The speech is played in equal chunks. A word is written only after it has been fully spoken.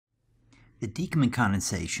The Dieckmann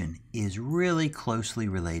condensation is really closely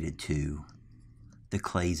related to the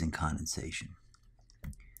Claisen condensation.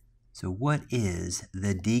 So what is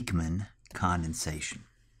the Dieckmann condensation?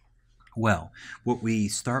 Well, what we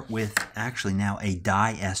start with actually now a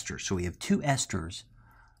diester. So we have two esters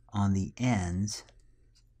on the ends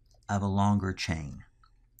of a longer chain.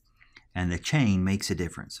 And the chain makes a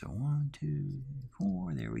difference. So 1, 2,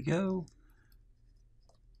 4, there we go.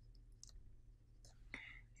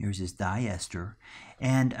 Here's this diester.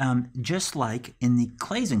 And just like in the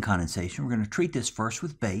Claisen condensation, we're going to treat this first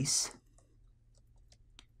with base.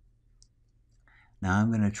 Now I'm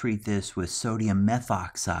going to treat this with sodium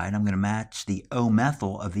methoxide. I'm going to match the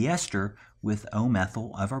O-methyl of the ester with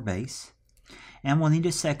O-methyl of our base. And we'll need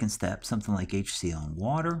a second step, something like HCl and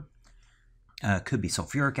water. Could be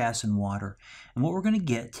sulfuric acid and water. And what we're going to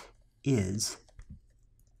get is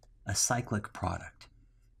a cyclic product.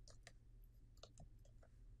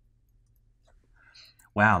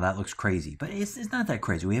 Wow, that looks crazy, but it's not that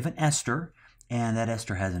crazy. We have an ester, and that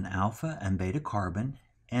ester has an alpha and beta carbon,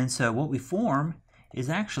 and so what we form is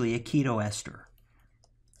actually a ketoester.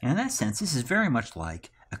 And in that sense, this is very much like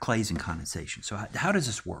a Claisen condensation. So how does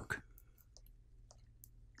this work?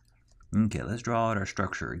 Okay, let's draw out our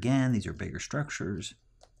structure again. These are bigger structures.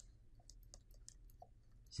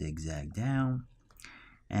 Zigzag down.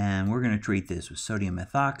 And we're going to treat this with sodium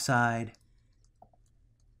methoxide.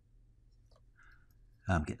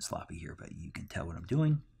 I'm getting sloppy here, but you can tell what I'm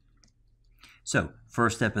doing. So,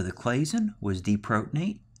 first step of the Claisen was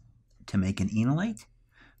deprotonate to make an enolate.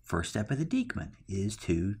 First step of the Dieckmann is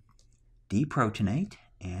to deprotonate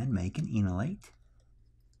and make an enolate.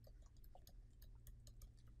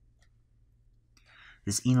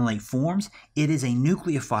 This enolate forms. It is a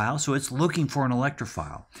nucleophile, so it's looking for an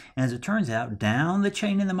electrophile. And as it turns out, down the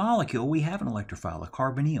chain in the molecule, we have an electrophile, a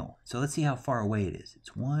carbonyl. So let's see how far away it is.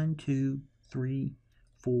 It's 1, 2, 3,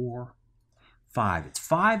 4, 5. It's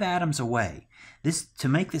 5 atoms away. To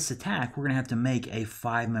make this attack, we're going to have to make a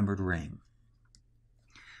 5-membered ring.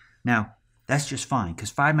 Now, that's just fine,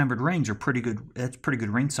 because 5-membered rings are pretty good. That's pretty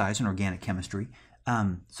good ring size in organic chemistry.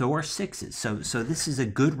 So are 6s. So this is a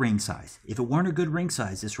good ring size. If it weren't a good ring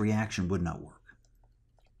size, this reaction would not work.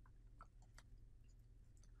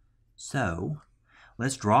 So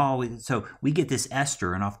let's draw. So we get this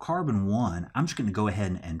ester, and off carbon 1, I'm just going to go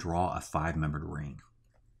ahead and draw a 5-membered ring,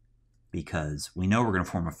 because we know we're going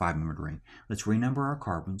to form a 5-membered ring. Let's renumber our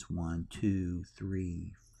carbons. 1, 2,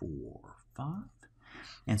 3, 4, 5.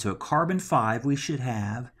 And so at carbon 5, we should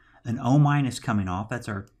have an O- coming off. That's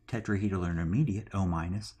our tetrahedral intermediate,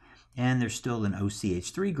 O-. And there's still an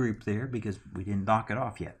OCH3 group there because we didn't knock it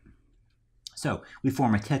off yet. So we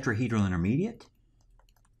form a tetrahedral intermediate.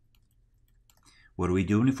 What do we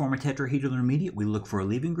do when we form a tetrahedral intermediate? We look for a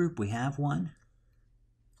leaving group. We have one.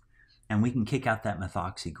 And we can kick out that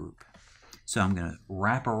methoxy group. So I'm going to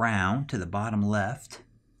wrap around to the bottom left.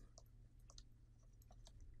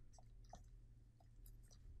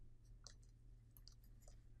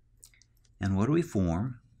 And what do we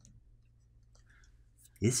form?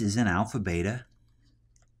 This is an alpha beta.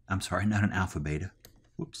 I'm sorry, not an alpha beta.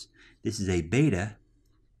 Whoops. This is a beta-ketoester.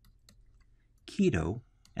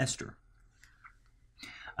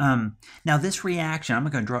 Now this reaction, I'm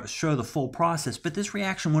not going to show the full process, but this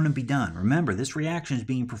reaction wouldn't be done. Remember, this reaction is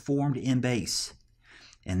being performed in base.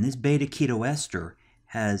 And this beta-ketoester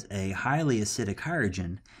has a highly acidic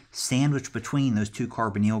hydrogen sandwiched between those two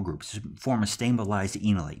carbonyl groups to form a stabilized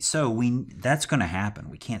enolate. So that's going to happen.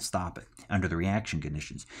 We can't stop it under the reaction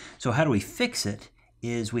conditions. So how do we fix it?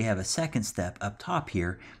 Is we have a second step up top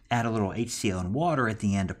here, add a little HCl and water at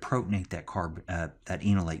the end to protonate that that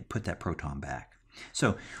enolate, put that proton back.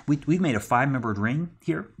 So we've made a 5-membered ring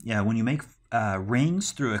here. Yeah, when you make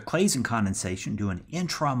rings through a Claisen condensation, do an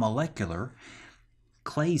intramolecular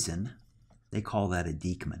Claisen, they call that a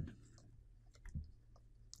Dieckmann.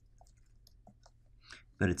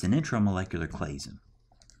 But it's an intramolecular Claisen.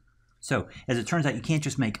 So as it turns out, you can't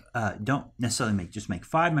just make, don't necessarily just make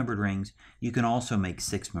 5-membered rings. You can also make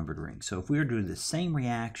 6-membered rings. So if we were to do the same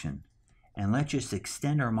reaction, and let's just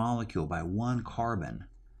extend our molecule by 1 carbon,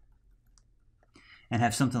 and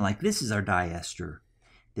have something like this is our diester,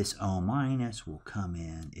 this O- will come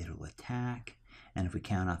in, it'll attack, and if we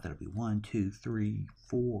count out, that'll be 1, 2, 3,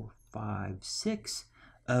 4, 5, 6.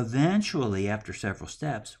 Eventually, after several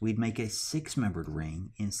steps, we'd make a 6-membered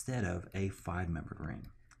ring instead of a 5-membered ring.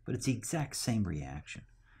 But it's the exact same reaction.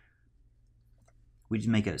 We just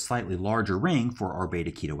make a slightly larger ring for our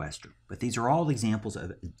beta-ketoester. But these are all examples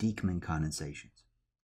of Dieckmann condensations.